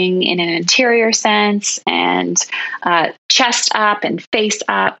bubbling in an interior sense, and chest up and face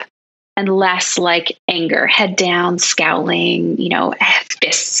up, and less like anger, head down, scowling,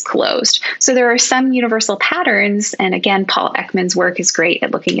 fists closed. So there are some universal patterns. And again, Paul Ekman's work is great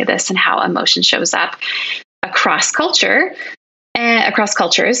at looking at this and how emotion shows up across cultures,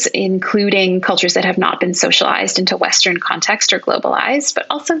 including cultures that have not been socialized into Western context or globalized. But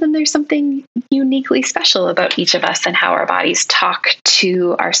also then there's something uniquely special about each of us and how our bodies talk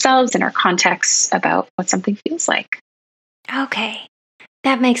to ourselves and our contexts about what something feels like. Okay.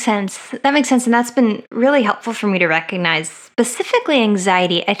 That makes sense. And that's been really helpful for me to recognize, specifically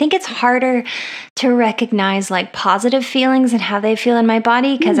anxiety. I think it's harder to recognize like positive feelings and how they feel in my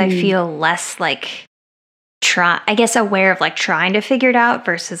body because I feel less like aware of like trying to figure it out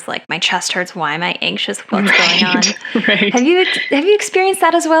versus like my chest hurts. Why am I anxious? What's going on? Right. Have you experienced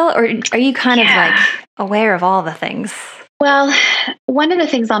that as well? Or are you kind of like aware of all the things? Well, one of the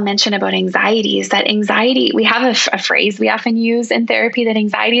things I'll mention about anxiety is that we have a phrase we often use in therapy, that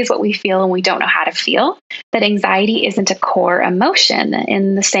anxiety is what we feel and we don't know how to feel. That anxiety isn't a core emotion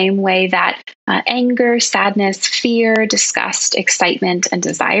in the same way that Anger, sadness, fear, disgust, excitement, and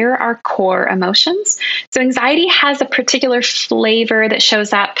desire are core emotions. So anxiety has a particular flavor that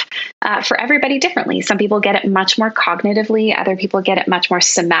shows up for everybody differently. Some people get it much more cognitively, other people get it much more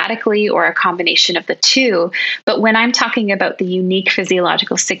somatically, or a combination of the two. But when I'm talking about the unique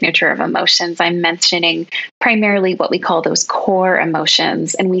physiological signature of emotions, I'm mentioning primarily what we call those core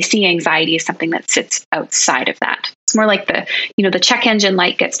emotions. And we see anxiety as something that sits outside of that. It's more like the check engine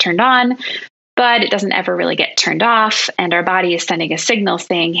light gets turned on, but it doesn't ever really get turned off. And our body is sending a signal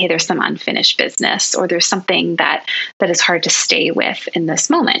saying, hey, there's some unfinished business, or there's something that is hard to stay with in this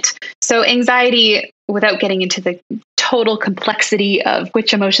moment. So anxiety, without getting into the total complexity of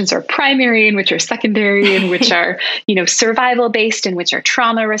which emotions are primary and which are secondary and which are, survival based and which are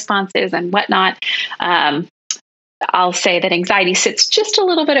trauma responses and whatnot, I'll say that anxiety sits just a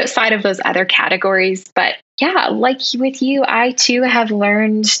little bit outside of those other categories. But yeah, like with you, I too have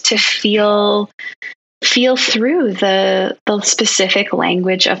learned to feel through the specific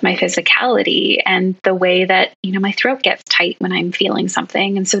language of my physicality and the way that, my throat gets tight when I'm feeling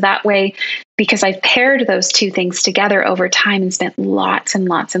something. And so that way, because I've paired those two things together over time and spent lots and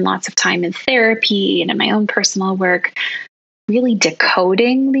lots and lots of time in therapy and in my own personal work, really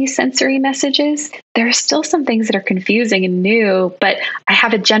decoding these sensory messages, there are still some things that are confusing and new, but I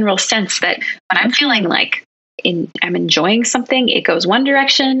have a general sense that when I'm feeling like I'm enjoying something, it goes one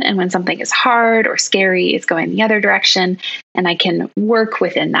direction. And when something is hard or scary, it's going the other direction. And I can work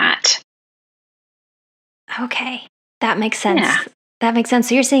within that. Okay. That makes sense. Yeah. That makes sense.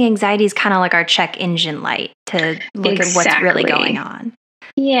 So you're saying anxiety is kind of like our check engine light to look at what's really going on.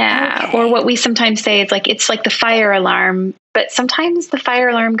 Yeah. Okay. Or what we sometimes say is it's like the fire alarm, but sometimes the fire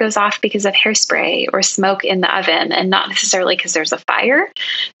alarm goes off because of hairspray or smoke in the oven and not necessarily because there's a fire.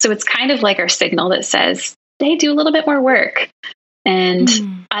 So it's kind of like our signal that says, hey, do a little bit more work. And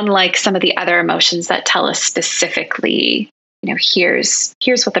unlike some of the other emotions that tell us specifically, here's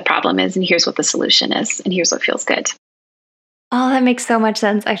what the problem is and here's what the solution is and here's what feels good. Oh, that makes so much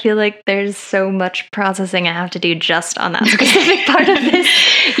sense. I feel like there's so much processing I have to do just on that specific part of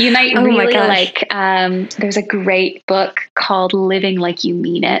this. You might really like, there's a great book called Living Like You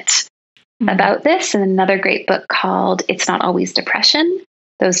Mean It about this, and another great book called It's Not Always Depression.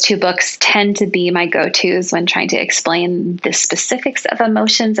 Those two books tend to be my go-tos when trying to explain the specifics of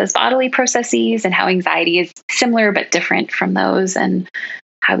emotions as bodily processes and how anxiety is similar but different from those and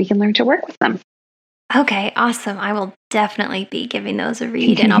how we can learn to work with them. Okay, awesome. I will definitely be giving those a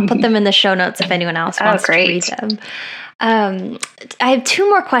read, and I'll put them in the show notes if anyone else wants to read them. I have two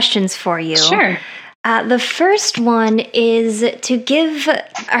more questions for you. Sure. The first one is to give, or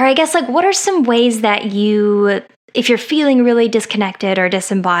I guess, what are some ways that you, if you're feeling really disconnected or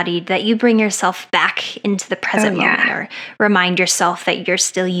disembodied, that you bring yourself back into the present moment or remind yourself that you're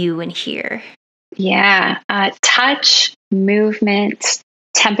still you and here? Yeah. Touch, movement,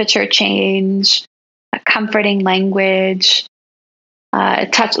 temperature change, comforting language,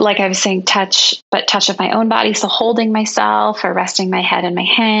 touch, like I was saying, touch of my own body. So holding myself or resting my head in my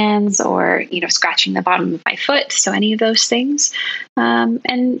hands or, scratching the bottom of my foot. So any of those things.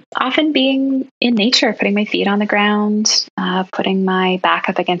 And often being in nature, putting my feet on the ground, putting my back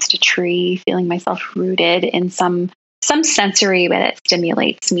up against a tree, feeling myself rooted in some sensory way that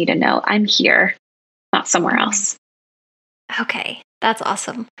stimulates me to know I'm here, not somewhere else. Okay. That's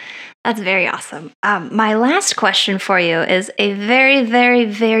awesome. That's very awesome. My last question for you is a very, very,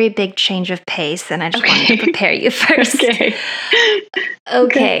 very big change of pace, and I just wanted to prepare you first.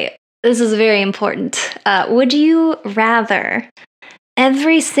 Okay. This is very important. Would you rather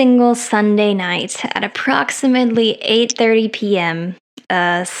every single Sunday night at approximately 8:30 p.m.,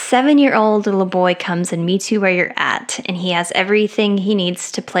 a 7-year-old little boy comes and meets you where you're at, and he has everything he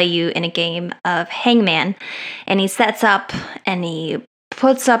needs to play you in a game of hangman, and he sets up and he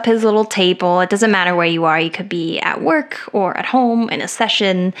puts up his little table. It doesn't matter where you are. You could be at work or at home in a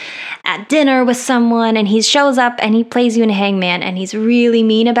session, at dinner with someone, and he shows up and he plays you in a hangman, and he's really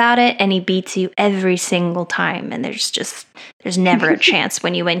mean about it, and he beats you every single time, and there's never a chance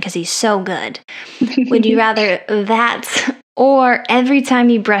when you win because he's so good. Would you rather that, or every time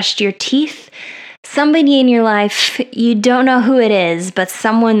you brushed your teeth, somebody in your life, you don't know who it is, but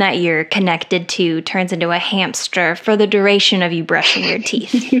someone that you're connected to turns into a hamster for the duration of you brushing your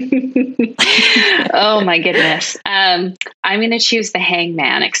teeth? Oh my goodness. I'm going to choose the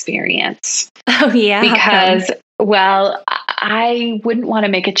hangman experience. Oh yeah. Because, well, I wouldn't want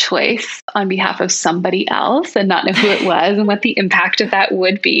to make a choice on behalf of somebody else and not know who it was and what the impact of that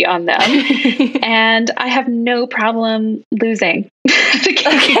would be on them. And I have no problem losing.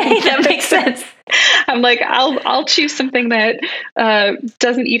 Okay, that makes sense. I'm like, I'll choose something that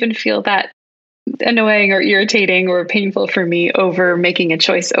doesn't even feel that annoying or irritating or painful for me over making a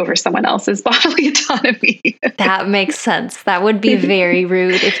choice over someone else's bodily autonomy. That makes sense. That would be very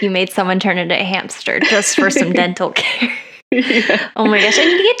rude if you made someone turn into a hamster just for some dental care. Yeah. Oh my gosh.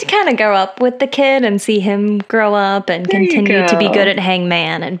 And you get to kind of grow up with the kid and see him grow up and continue to be good at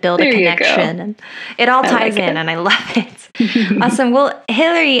hangman and build a connection. And it all ties in, and I love it. Awesome. Well,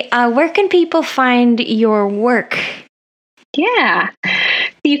 Hillary, where can people find your work? Yeah.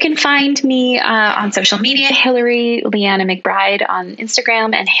 You can find me on social media, Hillary Leanna McBride on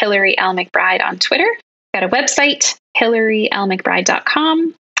Instagram and Hillary L. McBride on Twitter. Got a website,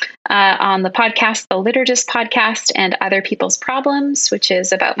 HillaryLMcBride.com. On the podcast, the Liturgist podcast, and Other People's Problems, which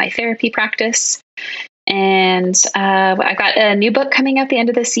is about my therapy practice. And I've got a new book coming out the end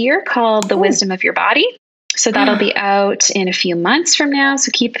of this year called The Wisdom of Your Body. So that'll be out in a few months from now. So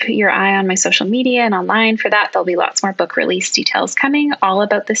keep your eye on my social media and online for that. There'll be lots more book release details coming all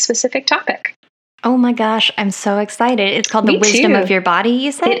about this specific topic. Oh my gosh, I'm so excited. It's called The Wisdom of Your Body,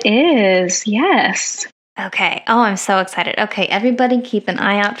 you said? It is, yes. Okay. Oh, I'm so excited. Okay, everybody keep an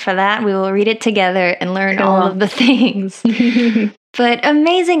eye out for that. We will read it together and learn all of the things. But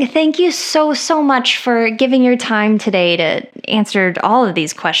amazing. Thank you so, so much for giving your time today to answer all of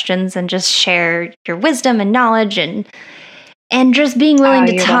these questions and just share your wisdom and knowledge and just being willing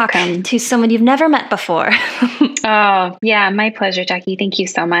to talk to someone you've never met before. Oh, yeah, my pleasure, Jackie. Thank you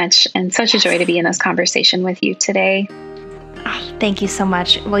so much. And such a joy to be in this conversation with you today. Oh, thank you so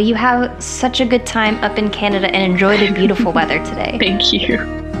much. Well, you have such a good time up in Canada and enjoy the beautiful weather today. Thank you.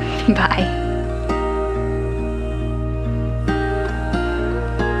 Bye.